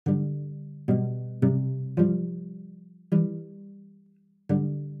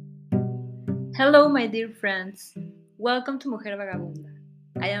Hello, my dear friends. Welcome to Mujer Vagabunda.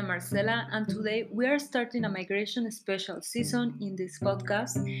 I am Marcela, and today we are starting a migration special season in this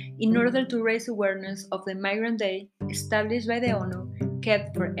podcast in order to raise awareness of the Migrant Day established by the ONU,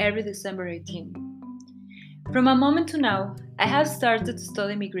 kept for every December 18. From a moment to now, I have started to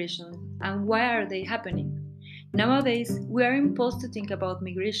study migration and why are they happening. Nowadays, we are imposed to think about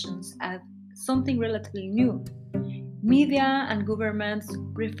migrations as something relatively new. Media and governments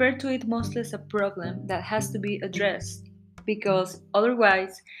refer to it mostly as a problem that has to be addressed, because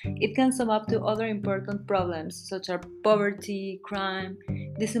otherwise it can sum up to other important problems such as poverty, crime,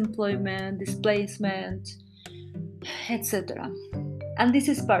 disemployment, displacement, etc. And this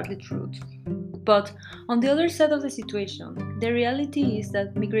is partly true. But on the other side of the situation, the reality is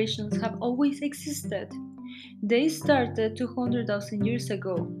that migrations have always existed. They started 200,000 years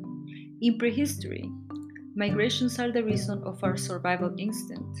ago. In prehistory, migrations are the reason of our survival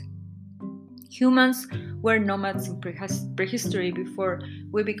instinct. Humans were nomads in prehistory before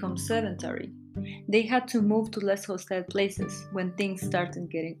we become sedentary. They had to move to less hostile places when things started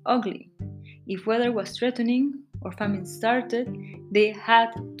getting ugly. If weather was threatening or famine started, they had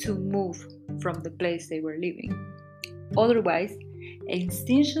to move from the place they were living. Otherwise,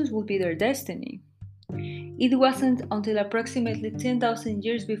 extinctions would be their destiny. It wasn't until approximately 10,000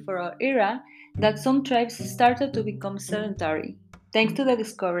 years before our era that some tribes started to become sedentary, thanks to the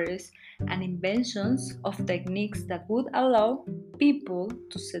discoveries and inventions of techniques that would allow people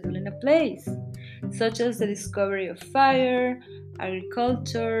to settle in a place, such as the discovery of fire,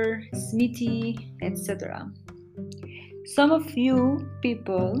 agriculture, smithy, etc. Some of you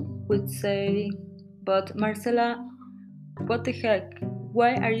people would say, but Marcela, what the heck?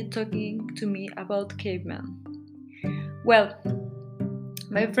 Why are you talking to me about cavemen? Well,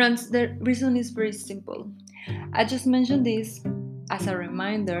 my friends, the reason is very simple. I just mentioned this as a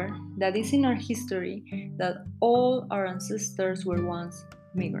reminder that it's in our history that all our ancestors were once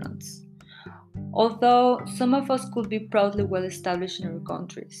migrants, although some of us could be proudly well established in our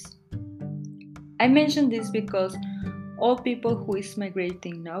countries. I mention this because all people who is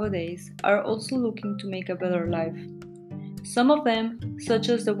migrating nowadays are also looking to make a better life. Some of them, such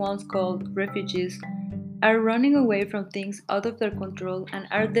as the ones called refugees, are running away from things out of their control and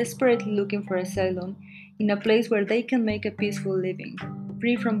are desperately looking for asylum in a place where they can make a peaceful living,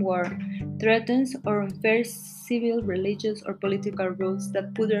 free from war, threats, or unfair civil, religious, or political rules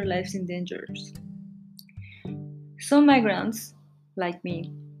that put their lives in danger. Some migrants, like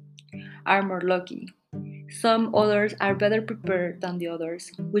me, are more lucky. Some others are better prepared than the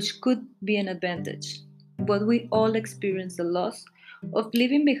others, which could be an advantage. But we all experience the loss of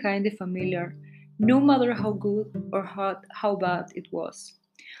leaving behind the familiar, no matter how good or how bad it was.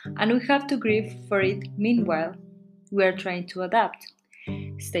 And we have to grieve for it meanwhile. We are trying to adapt,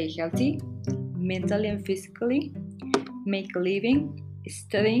 stay healthy, mentally and physically, make a living,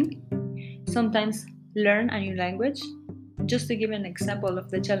 studying, sometimes learn a new language, just to give an example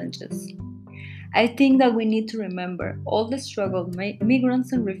of the challenges. I think that we need to remember all the struggle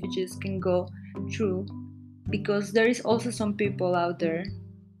migrants and refugees can go through, because there is also some people out there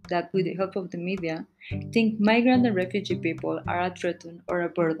that, with the help of the media, think migrant and refugee people are a threat or a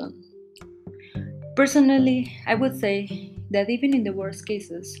burden. Personally, I would say that even in the worst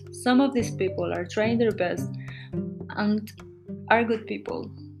cases, some of these people are trying their best and are good people.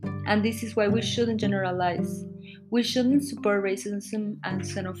 And this is why we shouldn't generalize. We shouldn't support racism and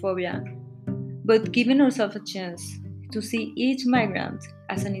xenophobia, but giving ourselves a chance to see each migrant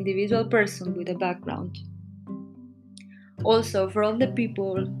as an individual person with a background. Also, for all the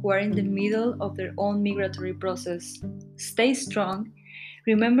people who are in the middle of their own migratory process, stay strong,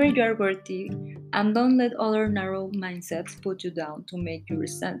 remember you are worthy, and don't let other narrow mindsets put you down to make you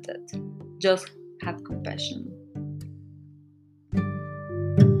resented. Just have compassion.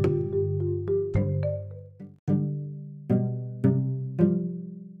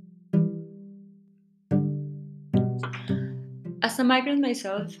 As a migrant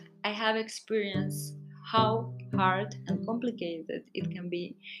myself, I have experienced how hard and complicated it can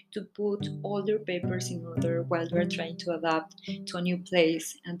be to put all your papers in order while you are trying to adapt to a new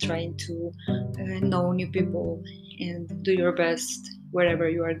place and trying to know new people and do your best wherever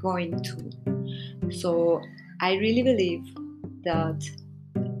you are going to. So, I really believe that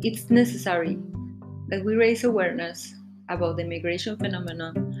it's necessary that we raise awareness about the migration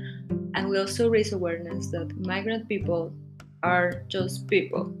phenomenon, and we also raise awareness that migrant people are just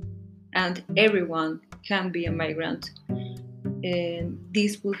people and everyone can be a migrant. And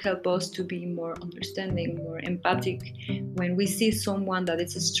this will help us to be more understanding, more empathic when we see someone that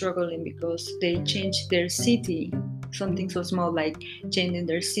is struggling because they changed their city. something so small like changing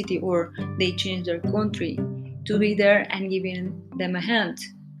their city or they change their country, to be there and giving them a hand.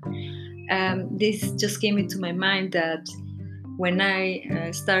 This just came into my mind that when I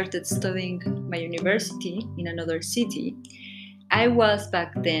started studying my university in another city, I was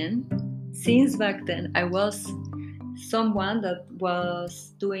since back then, I was someone that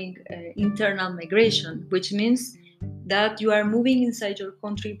was doing internal migration, which means that you are moving inside your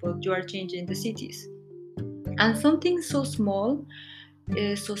country but you are changing the cities. And something so small,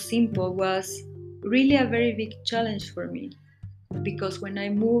 so simple, was really a very big challenge for me, because when I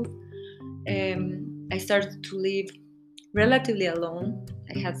moved, I started to live relatively alone.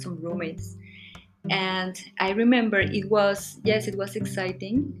 I had some roommates, and I remember it was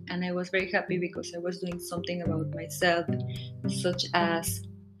exciting, and I was very happy because I was doing something about myself, such as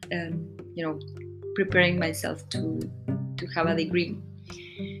preparing myself to have a degree.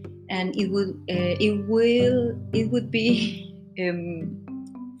 And it would be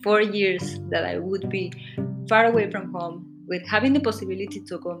 4 years that I would be far away from home, with having the possibility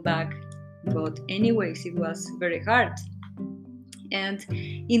to come back, but anyways it was very hard. And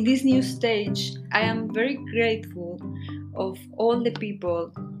in this new stage, I am very grateful of all the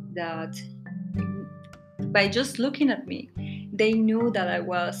people that, by just looking at me, they knew that I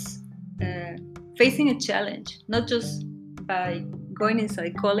was facing a challenge, not just by going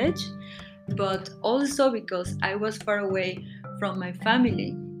inside college, but also because I was far away from my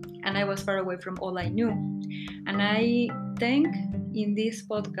family and I was far away from all I knew. And I thank in this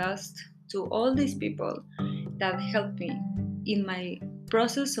podcast to all these people that helped me in my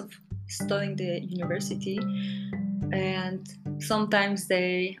process of studying the university. And sometimes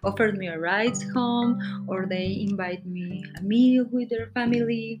they offered me a ride home, or they invite me a meal with their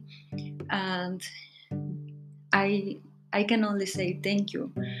family, and I can only say thank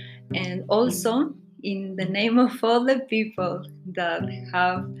you. And also, in the name of all the people that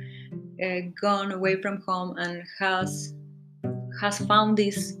have gone away from home and has found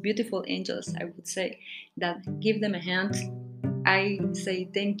these beautiful angels, I would say, that give them a hand, I say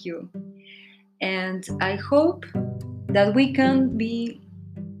thank you. And I hope that we can be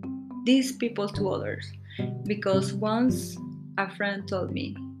these people to others, because once a friend told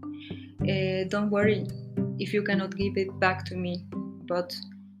me, don't worry if you cannot give it back to me, but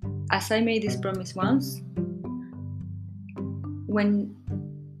as I made this promise once, when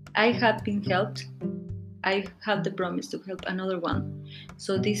I had been helped, I had the promise to help another one.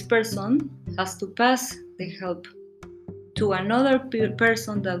 So this person has to pass the help to another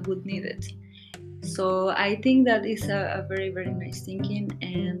person that would need it. So I think that is a very, very nice thinking.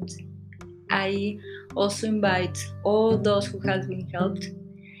 And I also invite all those who have been helped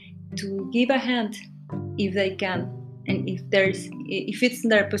to give a hand if they can, and if it's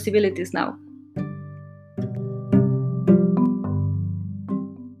their possibilities now.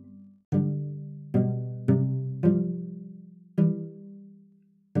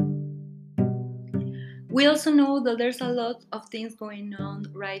 We also know that there's a lot of things going on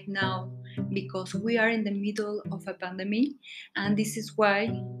right now because we are in the middle of a pandemic, and this is why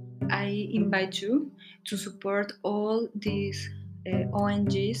I invite you to support all these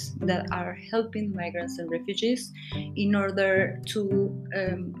ONGs that are helping migrants and refugees in order to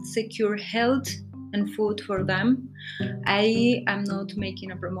secure health and food for them. I am not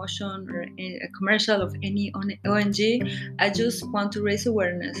making a promotion or a commercial of any ONG. I just want to raise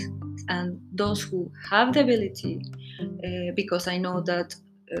awareness, and those who have the ability, because I know that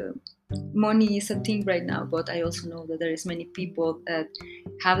money is a thing right now, but I also know that there is many people that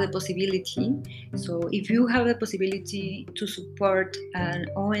have the possibility. So if you have the possibility to support an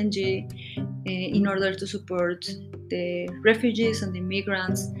ONG in order to support the refugees and the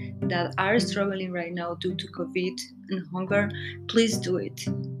migrants that are struggling right now due to COVID and hunger, please do it.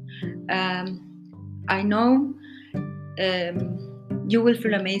 I know you will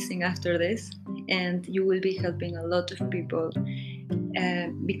feel amazing after this, and you will be helping a lot of people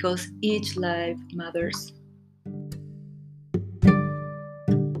because each life matters.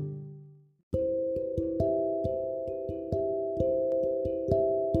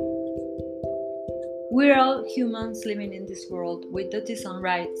 We're all humans living in this world with duties and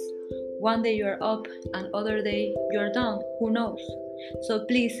rights. One day you're up, and other day you're down, who knows? So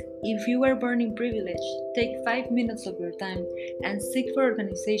please, if you are born in privilege, take 5 minutes of your time and seek for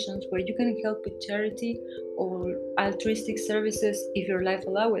organizations where you can help with charity or altruistic services if your life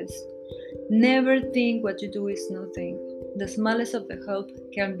allows. Never think what you do is nothing. The smallest of the help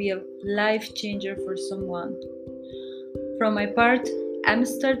can be a life changer for someone. From my part, I'm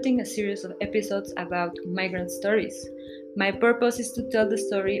starting a series of episodes about migrant stories. My purpose is to tell the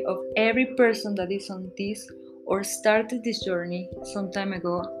story of every person that is on this or started this journey some time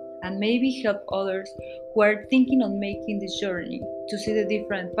ago and maybe help others who are thinking on making this journey to see the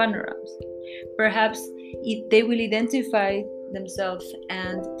different panoramas. Perhaps they will identify themselves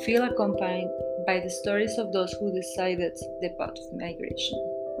and feel accompanied by the stories of those who decided the path of migration.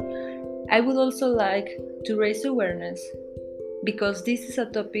 I would also like to raise awareness because this is a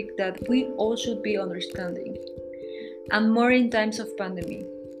topic that we all should be understanding. And more in times of pandemic.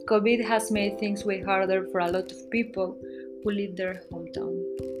 COVID has made things way harder for a lot of people who leave their hometown.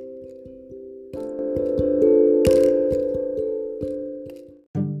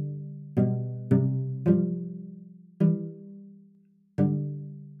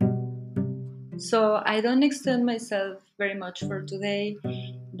 So I don't extend myself very much for today.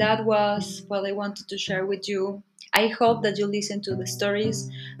 That was what I wanted to share with you. I hope that you listen to the stories,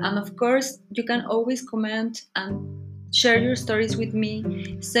 and of course, you can always comment and share your stories with me,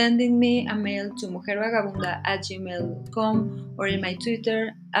 sending me a mail to mujervagabunda@gmail.com or in my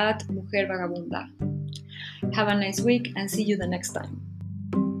Twitter @mujervagabunda. Have a nice week and see you the next time.